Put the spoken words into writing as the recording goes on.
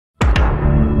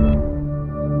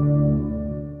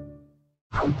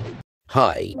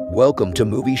Hi, welcome to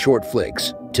Movie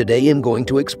Shortflix. Today I'm going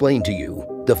to explain to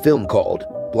you the film called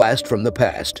Blast from the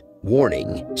Past.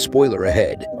 Warning, spoiler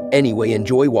ahead. Anyway,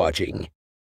 enjoy watching.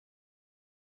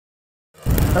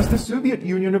 As the Soviet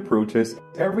Union approaches,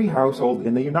 every household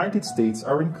in the United States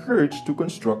are encouraged to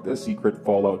construct a secret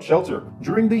fallout shelter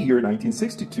during the year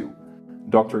 1962.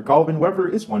 Dr. Calvin Weber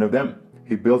is one of them.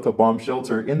 He built a bomb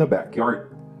shelter in the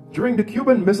backyard. During the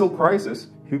Cuban Missile Crisis,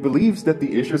 he believes that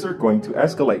the issues are going to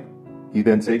escalate. He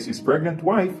then takes his pregnant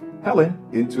wife, Helen,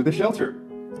 into the shelter.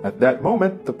 At that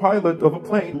moment, the pilot of a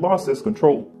plane loses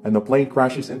control, and the plane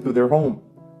crashes into their home.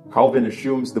 Calvin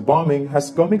assumes the bombing has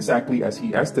gone exactly as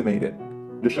he estimated.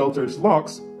 The shelter's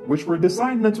locks, which were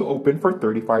designed not to open for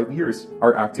 35 years,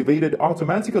 are activated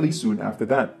automatically soon after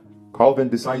that. Calvin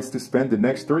decides to spend the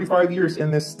next 35 years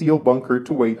in this steel bunker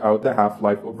to wait out the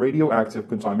half-life of radioactive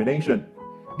contamination.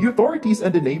 The authorities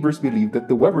and the neighbors believe that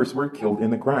the Webers were killed in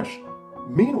the crash.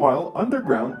 Meanwhile,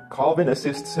 underground, Calvin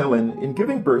assists Helen in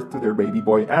giving birth to their baby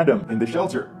boy Adam in the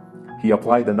shelter. He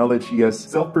applied the knowledge he has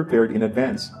self-prepared in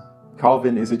advance.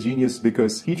 Calvin is a genius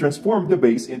because he transformed the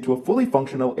base into a fully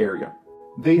functional area.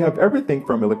 They have everything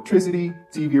from electricity,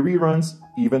 TV reruns,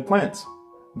 even plants.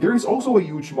 There is also a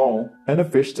huge mall and a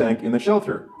fish tank in the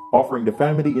shelter, offering the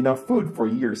family enough food for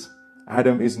years.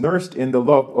 Adam is nursed in the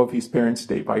love of his parents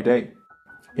day by day.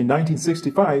 In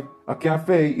 1965, a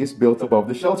cafe is built above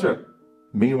the shelter.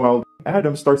 Meanwhile,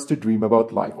 Adam starts to dream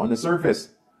about life on the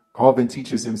surface. Calvin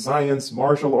teaches him science,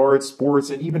 martial arts, sports,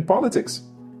 and even politics.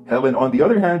 Helen, on the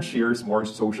other hand, shares more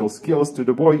social skills to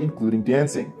the boy, including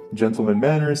dancing, gentleman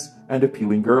manners, and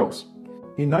appealing girls.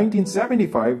 In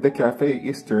 1975, the cafe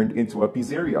is turned into a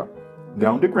pizzeria.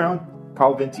 Down the ground,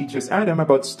 Calvin teaches Adam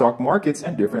about stock markets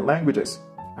and different languages.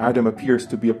 Adam appears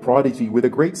to be a prodigy with a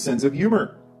great sense of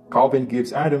humor. Calvin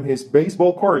gives Adam his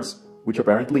baseball cards, which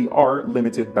apparently are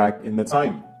limited back in the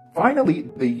time. Finally,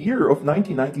 the year of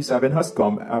 1997 has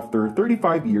come after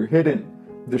 35 years hidden.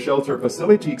 The shelter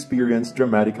facility experience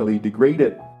dramatically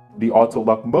degraded. The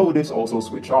auto-lock mode is also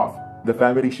switched off. The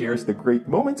family shares the great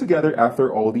moment together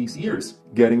after all these years,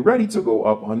 getting ready to go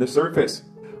up on the surface.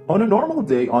 On a normal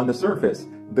day on the surface,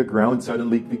 the ground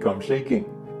suddenly becomes shaking.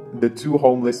 The two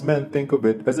homeless men think of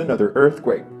it as another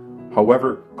earthquake.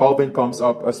 However, Calvin comes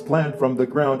up as planned from the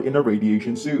ground in a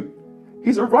radiation suit.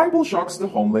 His arrival shocks the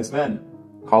homeless men.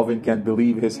 Calvin can't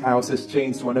believe his house has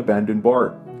changed to an abandoned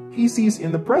bar. He sees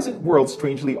in the present world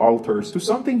strangely alters to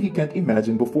something he can't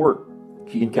imagine before.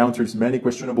 He encounters many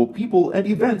questionable people and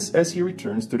events as he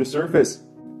returns to the surface.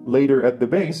 Later at the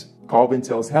base, Calvin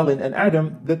tells Helen and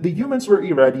Adam that the humans were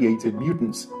irradiated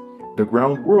mutants. The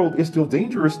ground world is still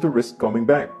dangerous to risk coming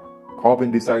back.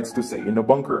 Calvin decides to stay in a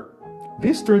bunker.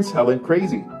 This turns Helen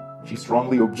crazy. She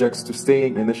strongly objects to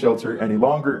staying in the shelter any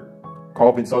longer.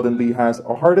 Calvin suddenly has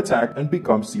a heart attack and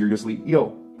becomes seriously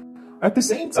ill. At the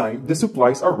same time, the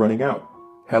supplies are running out.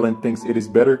 Helen thinks it is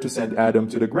better to send Adam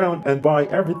to the ground and buy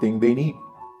everything they need.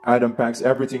 Adam packs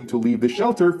everything to leave the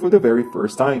shelter for the very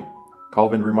first time.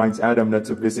 Calvin reminds Adam not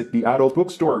to visit the adult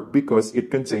bookstore because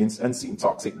it contains unseen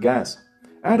toxic gas.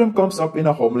 Adam comes up in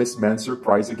a homeless man's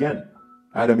surprise again.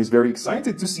 Adam is very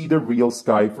excited to see the real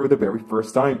sky for the very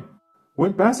first time.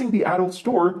 When passing the adult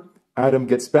store, Adam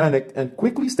gets panicked and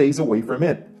quickly stays away from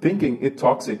it, thinking it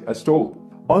toxic as told.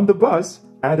 On the bus,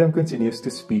 Adam continues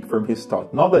to speak from his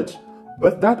taught knowledge,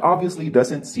 but that obviously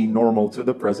doesn't seem normal to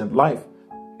the present life.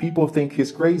 People think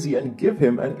he's crazy and give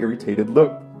him an irritated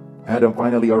look. Adam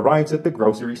finally arrives at the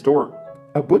grocery store.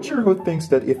 A butcher who thinks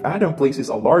that if Adam places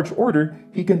a large order,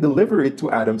 he can deliver it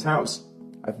to Adam's house.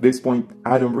 At this point,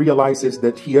 Adam realizes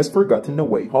that he has forgotten the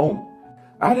way home.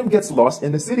 Adam gets lost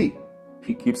in the city.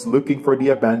 He keeps looking for the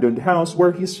abandoned house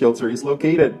where his shelter is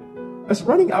located. As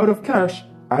running out of cash,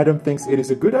 Adam thinks it is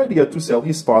a good idea to sell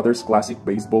his father's classic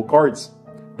baseball cards.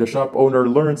 The shop owner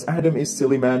learns Adam is a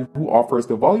silly man who offers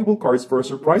the valuable cards for a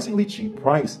surprisingly cheap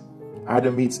price.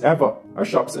 Adam meets Eva, a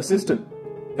shop's assistant.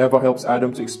 Eva helps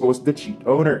Adam to expose the cheat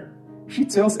owner. She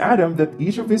tells Adam that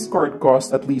each of his cards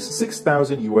costs at least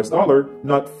 $6,000 US,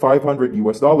 not $500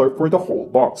 US for the whole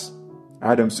box.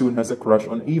 Adam soon has a crush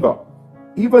on Eva.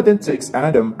 Eva then takes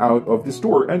Adam out of the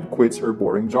store and quits her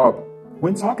boring job.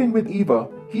 When talking with Eva,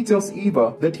 he tells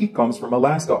Eva that he comes from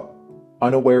Alaska.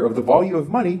 Unaware of the value of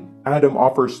money, Adam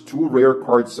offers 2 rare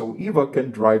cards so Eva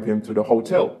can drive him to the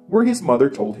hotel where his mother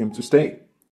told him to stay.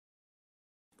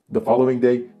 The following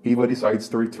day, Eva decides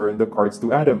to return the cards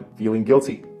to Adam, feeling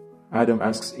guilty. Adam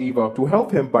asks Eva to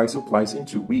help him buy supplies in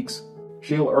 2 weeks.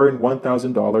 She'll earn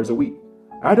 $1,000 a week.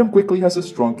 Adam quickly has a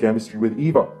strong chemistry with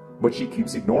Eva, but she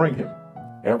keeps ignoring him.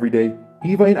 Every day,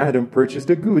 Eva and Adam purchase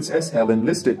the goods as Helen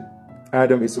listed.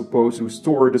 Adam is supposed to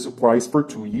store the supplies for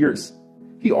 2 years.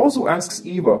 He also asks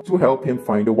Eva to help him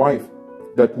find a wife.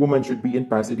 That woman should be in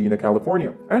Pasadena,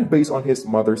 California, and based on his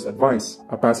mother's advice,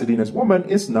 a Pasadena's woman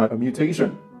is not a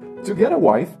mutation. To get a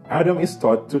wife, Adam is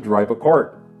taught to drive a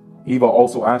car. Eva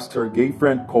also asked her gay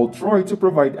friend called Troy to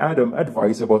provide Adam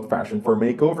advice about fashion for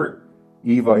makeover.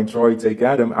 Eva and Troy take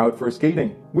Adam out for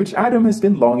skating, which Adam has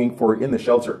been longing for in the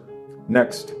shelter.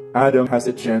 Next, Adam has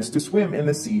a chance to swim in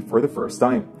the sea for the first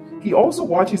time. He also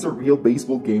watches a real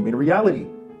baseball game in reality.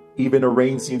 Even the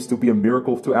rain seems to be a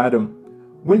miracle to Adam.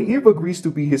 When Eve agrees to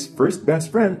be his first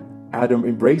best friend, Adam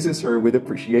embraces her with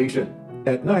appreciation.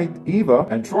 At night, Eva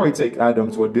and Troy take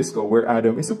Adam to a disco where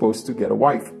Adam is supposed to get a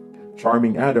wife.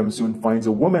 Charming Adam soon finds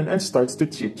a woman and starts to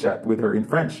chit-chat with her in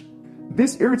French.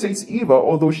 This irritates Eva,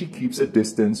 although she keeps a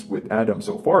distance with Adam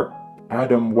so far.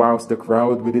 Adam wows the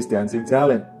crowd with his dancing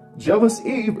talent. Jealous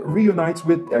Eve reunites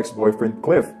with ex-boyfriend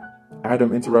Cliff.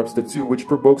 Adam interrupts the two, which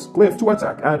provokes Cliff to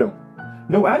attack Adam.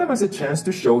 Now Adam has a chance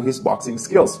to show his boxing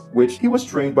skills, which he was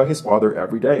trained by his father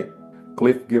every day.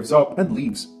 Cliff gives up and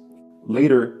leaves.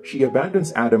 Later, she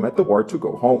abandons Adam at the bar to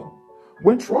go home.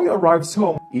 When Troy arrives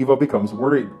home, Eva becomes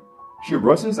worried. She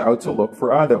rushes out to look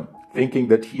for Adam, thinking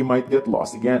that he might get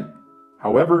lost again.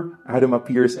 However, Adam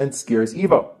appears and scares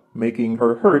Eva, making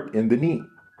her hurt in the knee.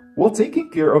 While taking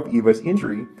care of Eva's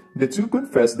injury, the two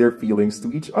confess their feelings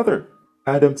to each other.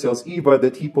 Adam tells Eva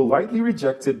that he politely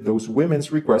rejected those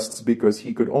women's requests because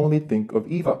he could only think of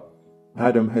Eva.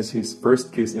 Adam has his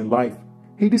first kiss in life.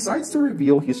 He decides to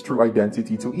reveal his true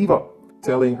identity to Eva,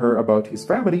 telling her about his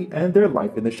family and their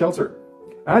life in the shelter.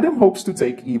 Adam hopes to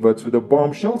take Eva to the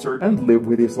bomb shelter and live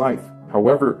with his life.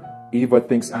 However, Eva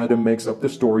thinks Adam makes up the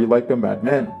story like a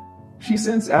madman. She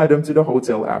sends Adam to the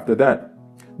hotel after that.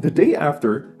 The day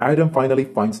after, Adam finally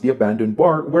finds the abandoned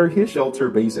bar where his shelter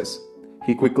bases.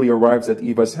 He quickly arrives at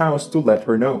Eva's house to let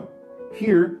her know.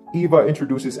 Here, Eva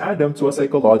introduces Adam to a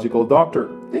psychological doctor,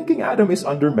 thinking Adam is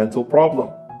under mental problem.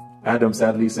 Adam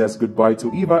sadly says goodbye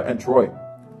to Eva and Troy.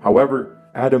 However,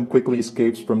 Adam quickly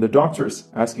escapes from the doctors,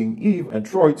 asking Eve and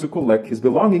Troy to collect his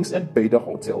belongings and pay the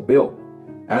hotel bill.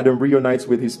 Adam reunites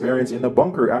with his parents in a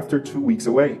bunker after 2 weeks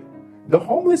away. The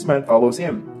homeless man follows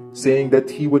him, saying that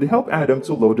he would help Adam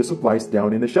to load the supplies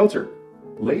down in the shelter.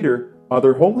 Later,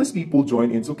 other homeless people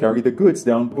join in to carry the goods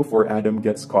down before Adam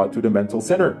gets caught to the mental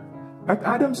center. At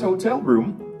Adam's hotel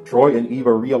room, Troy and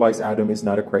Eva realize Adam is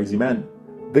not a crazy man.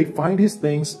 They find his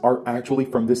things are actually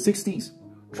from the 60s.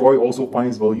 Troy also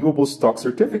finds valuable stock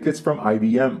certificates from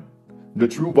IBM. The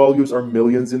true values are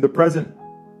millions in the present.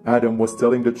 Adam was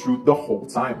telling the truth the whole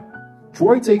time.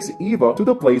 Troy takes Eva to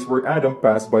the place where Adam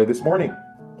passed by this morning,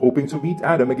 hoping to meet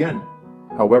Adam again.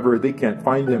 However, they can't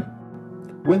find him.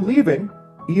 When leaving,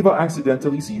 Eva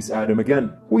accidentally sees Adam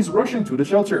again, who is rushing to the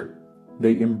shelter.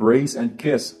 They embrace and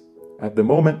kiss. At the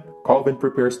moment, Calvin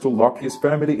prepares to lock his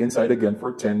family inside again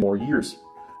for 10 more years.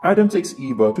 Adam takes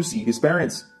Eva to see his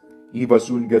parents. Eva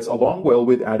soon gets along well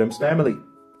with Adam's family.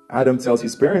 Adam tells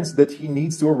his parents that he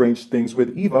needs to arrange things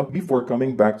with Eva before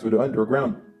coming back to the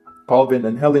underground. Calvin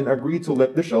and Helen agree to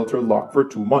let the shelter lock for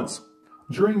 2 months.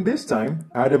 During this time,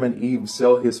 Adam and Eve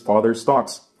sell his father's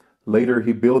stocks. Later,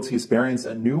 he builds his parents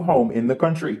a new home in the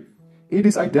country. It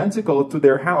is identical to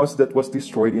their house that was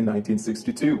destroyed in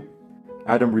 1962.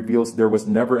 Adam reveals there was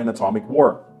never an atomic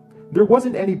war. There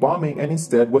wasn't any bombing, and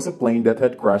instead was a plane that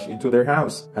had crashed into their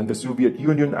house, and the Soviet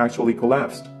Union actually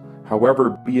collapsed.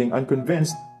 However, being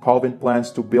unconvinced, Calvin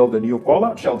plans to build a new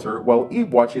fallout shelter while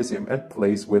Eve watches him and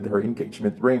plays with her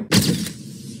engagement ring.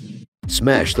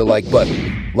 Smash the like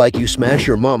button, like you smash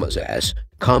your mama's ass.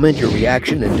 Comment your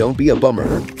reaction and don't be a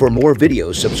bummer. For more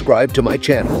videos, subscribe to my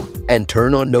channel and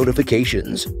turn on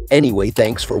notifications. Anyway,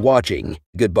 thanks for watching.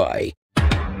 Goodbye.